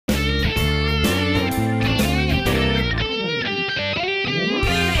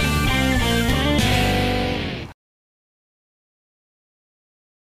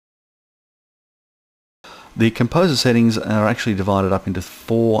The composer settings are actually divided up into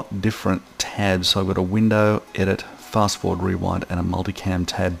 4 different tabs. So I've got a window, edit, fast forward, rewind, and a multicam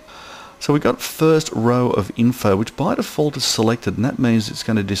tab. So we've got first row of info, which by default is selected, and that means it's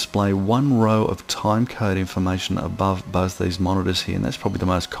going to display 1 row of timecode information above both these monitors here, and that's probably the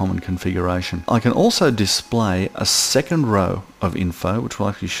most common configuration. I can also display a second row of info, which will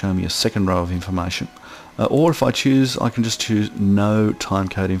actually show me a second row of information. Or if I choose, I can just choose no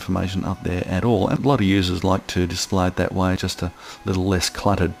timecode information up there at all, and a lot of users like to display it that way, just a little less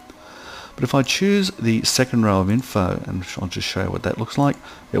cluttered. But if I choose the second row of info, and I'll just show you what that looks like,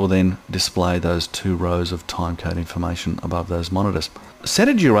 it will then display those 2 rows of timecode information above those monitors. Set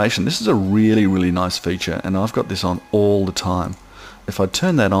a duration. This is a really nice feature, and I've got this on all the time. If I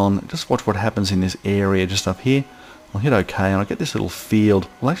turn that on, just watch what happens in this area just up here. I'll hit OK, and I'll get this little field. It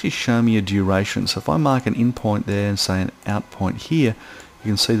will actually show me a duration. So if I mark an in point there and say an out point here, you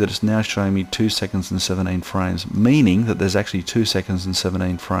can see that it's now showing me 2 seconds and 17 frames, meaning that there's actually 2 seconds and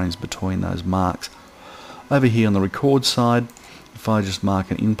 17 frames between those marks. Over here on the record side, if I just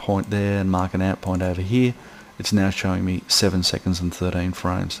mark an in point there and mark an out point over here, it's now showing me 7 seconds and 13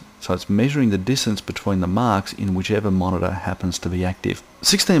 frames. So it's measuring the distance between the marks in whichever monitor happens to be active.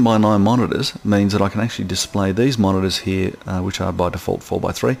 16:9 monitors means that I can actually display these monitors here, which are by default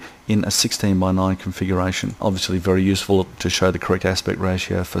 4:3, in a 16:9 configuration. Obviously very useful to show the correct aspect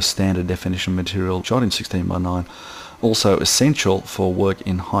ratio for standard definition material shot in 16:9. Also essential for work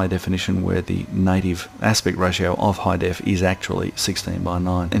in high definition where the native aspect ratio of high def is actually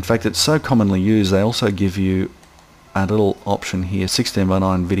 16:9. In fact, it's so commonly used, they also give you a little option here,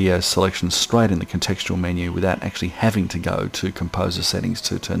 16:9 video selection, straight in the contextual menu without actually having to go to composer settings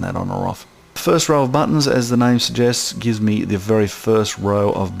to turn that on or off. First row of buttons, as the name suggests, gives me the very first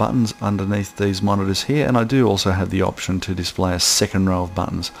row of buttons underneath these monitors here, and I do also have the option to display a second row of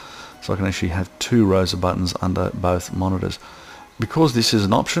buttons. So I can actually have 2 rows of buttons under both monitors. Because this is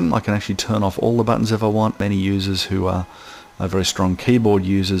an option, I can actually turn off all the buttons if I want. Many users who are very strong keyboard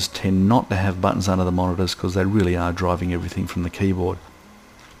users tend not to have buttons under the monitors because they really are driving everything from the keyboard.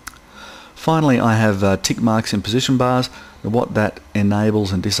 Finally, I have tick marks in position bars. And what that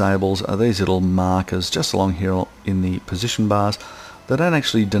enables and disables are these little markers just along here in the position bars. They don't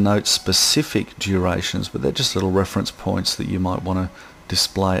actually denote specific durations, but they're just little reference points that you might want to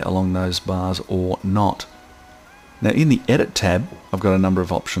display along those bars or not. Now in the Edit tab, I've got a number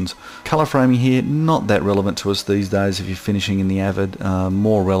of options. Color framing here, not that relevant to us these days if you're finishing in the Avid,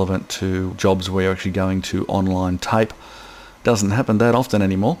 more relevant to jobs where you're actually going to online tape. Doesn't happen that often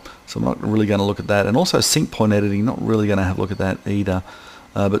anymore, so I'm not really going to look at that. And also sync point editing, not really going to have a look at that either.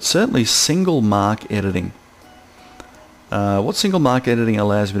 But certainly single mark editing. What single mark editing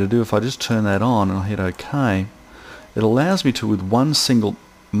allows me to do, if I just turn that on and I hit OK, it allows me to, with one single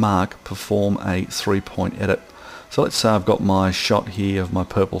mark, perform a 3-point edit. So let's say I've got my shot here of my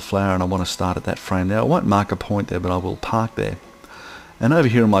purple flower and I want to start at that frame. Now I won't mark a point there, but I will park there. And over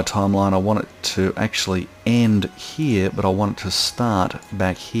here in my timeline I want it to actually end here, but I want it to start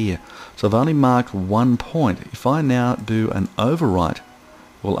back here. So I've only marked 1 point. If I now do an overwrite,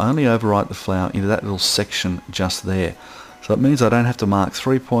 it will only overwrite the flower into that little section just there. So it means I don't have to mark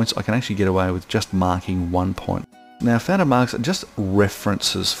 3 points, I can actually get away with just marking 1 point. Now phantom marks are just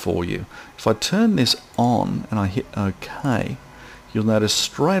references for you. If I turn this on and I hit OK, you'll notice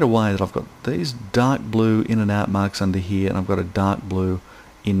straight away that I've got these dark blue in and out marks under here, and I've got a dark blue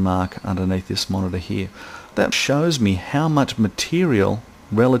in mark underneath this monitor here. That shows me how much material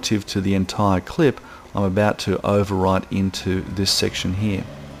relative to the entire clip I'm about to overwrite into this section here.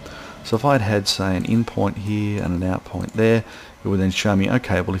 So if I'd had, say, an in point here and an out point there, it would then show me,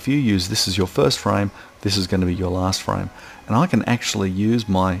 okay, well if you use this as your first frame, this is going to be your last frame. And I can actually use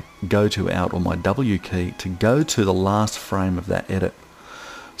my go to out or my W key to go to the last frame of that edit.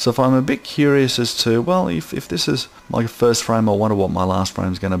 So if I'm a bit curious as to, well, if this is my first frame, I wonder what my last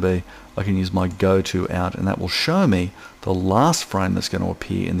frame is going to be, I can use my go to out, and that will show me the last frame that's going to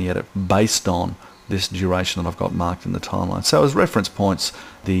appear in the edit based on this duration that I've got marked in the timeline. So as reference points,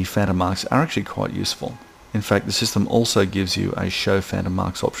 the phantom marks are actually quite useful. In fact, the system also gives you a show phantom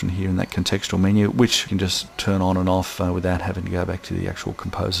marks option here in that contextual menu, which you can just turn on and off without having to go back to the actual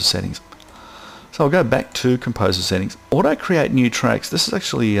composer settings. So I'll go back to composer settings. Auto create new tracks. This is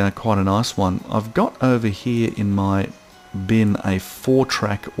actually quite a nice one. I've got over here in my bin a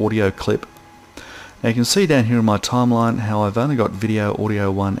 4-track audio clip. Now you can see down here in my timeline how I've only got video, audio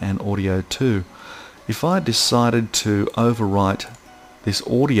 1 and audio 2. If I decided to overwrite this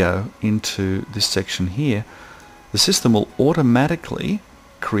audio into this section here, the system will automatically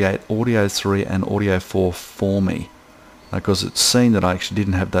create audio 3 and audio 4 for me. because it's seen that I actually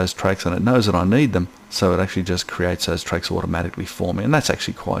didn't have those tracks and it knows that I need them, so it actually just creates those tracks automatically for me, and that's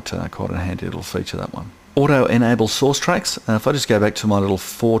actually quite a handy little feature, that one. Auto enable source tracks. If I just go back to my little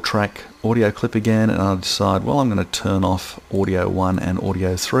 4-track audio clip again and I decide, well, I'm going to turn off audio 1 and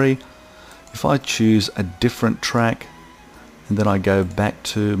audio 3. If I choose a different track and then I go back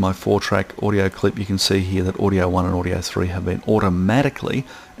to my 4-track audio clip, you can see here that audio 1 and audio 3 have been automatically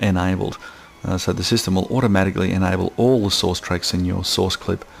enabled. So the system will automatically enable all the source tracks in your source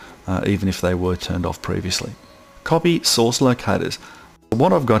clip, even if they were turned off previously. Copy source locators.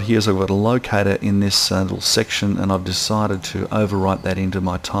 What I've got here is I've got a locator in this little section, and I've decided to overwrite that into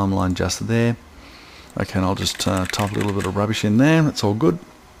my timeline just there. Okay, and I'll just type a little bit of rubbish in there. That's all good.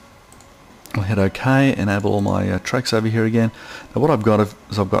 I'll hit OK, enable all my tracks over here again. Now what I've got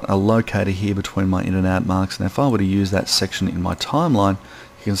is I've got a locator here between my in and out marks. Now if I were to use that section in my timeline,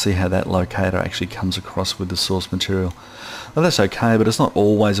 you can see how that locator actually comes across with the source material. Now that's okay, but it's not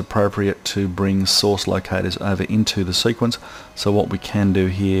always appropriate to bring source locators over into the sequence. So what we can do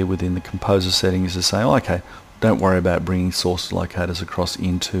here within the composer setting is to say, oh, okay, don't worry about bringing source locators across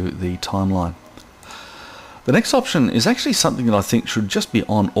into the timeline. The next option is actually something that I think should just be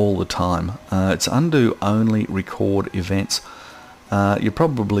on all the time. It's undo only record events. You're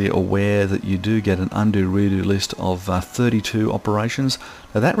probably aware that you do get an undo redo list of 32 operations.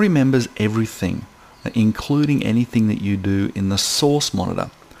 Now that remembers everything, including anything that you do in the source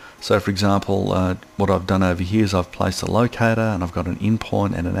monitor. So for example, what I've done over here is I've placed a locator and I've got an in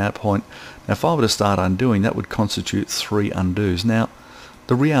point and an out point. Now if I were to start undoing, that would constitute 3 undos. Now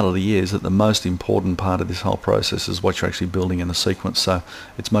the reality is that the most important part of this whole process is what you're actually building in the sequence, so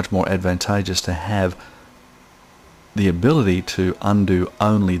it's much more advantageous to have the ability to undo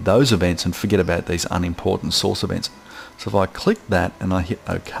only those events and forget about these unimportant source events. So if I click that and I hit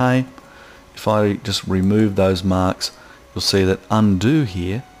OK, if I just remove those marks, you'll see that undo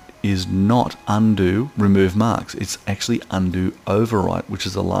here is not undo remove marks. It's actually undo overwrite, which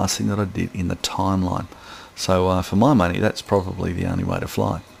is the last thing that I did in the timeline. So for my money, that's probably the only way to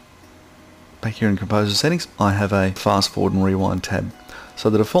fly. Back here in Composer Settings, I have a fast forward and rewind tab.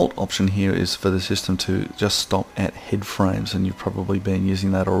 So the default option here is for the system to just stop at head frames, and you've probably been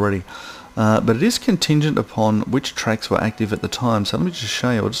using that already. But it is contingent upon which tracks were active at the time. So let me just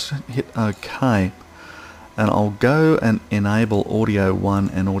show you. I'll just hit OK, and I'll go and enable audio 1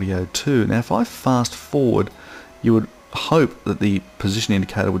 and audio 2. Now if I fast forward, you would hope that the position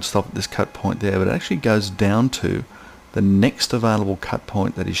indicator would stop at this cut point there, but it actually goes down to the next available cut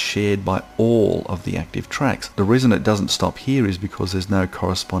point that is shared by all of the active tracks. The reason it doesn't stop here is because there's no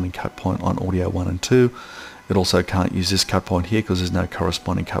corresponding cut point on audio 1 and 2. It also can't use this cut point here because there's no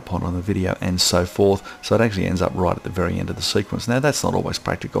corresponding cut point on the video, and so forth. So it actually ends up right at the very end of the sequence. Now that's not always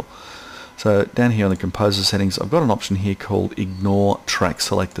practical. So down here on the composer settings, I've got an option here called ignore track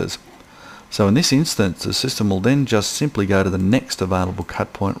selectors. So in this instance, the system will then just simply go to the next available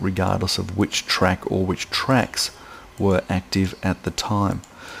cut point regardless of which track or which tracks were active at the time.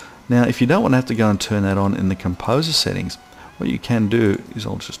 Now if you don't want to have to go and turn that on in the composer settings, what you can do is,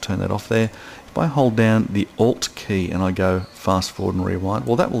 I'll just turn that off there. If I hold down the Alt key and I go fast forward and rewind,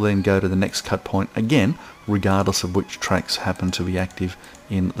 well that will then go to the next cut point again, regardless of which tracks happen to be active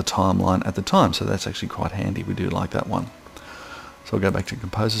in the timeline at the time. So that's actually quite handy. We do like that one. So I'll go back to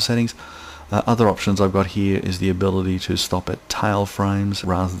composer settings. Other options I've got here is the ability to stop at tail frames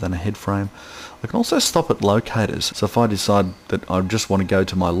rather than a head frame. I can also stop at locators. So if I decide that I just want to go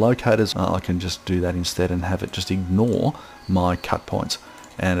to my locators, I can just do that instead and have it just ignore my cut points.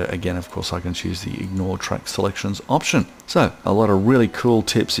 And again, of course, I can choose the ignore track selections option. So a lot of really cool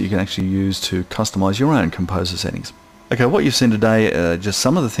tips that you can actually use to customize your own composer settings. Okay, what you've seen today, just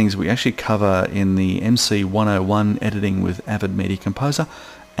some of the things we actually cover in the MC 101 Editing with Avid Media Composer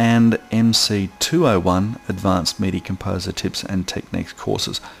and MC 201 Advanced Media Composer Tips and Techniques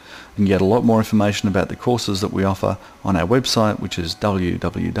courses. You can get a lot more information about the courses that we offer on our website, which is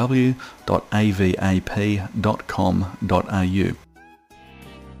www.avap.com.au.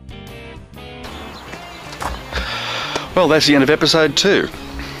 Well, that's the end of episode 2.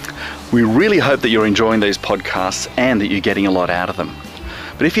 We really hope that you're enjoying these podcasts and that you're getting a lot out of them.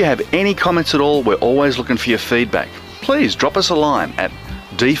 But if you have any comments at all, we're always looking for your feedback. Please drop us a line at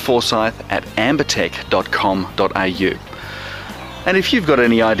dforsyth@ambertech.com.au. And if you've got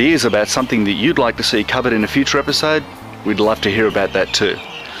any ideas about something that you'd like to see covered in a future episode, we'd love to hear about that too.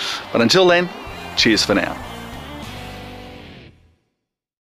 But until then, cheers for now.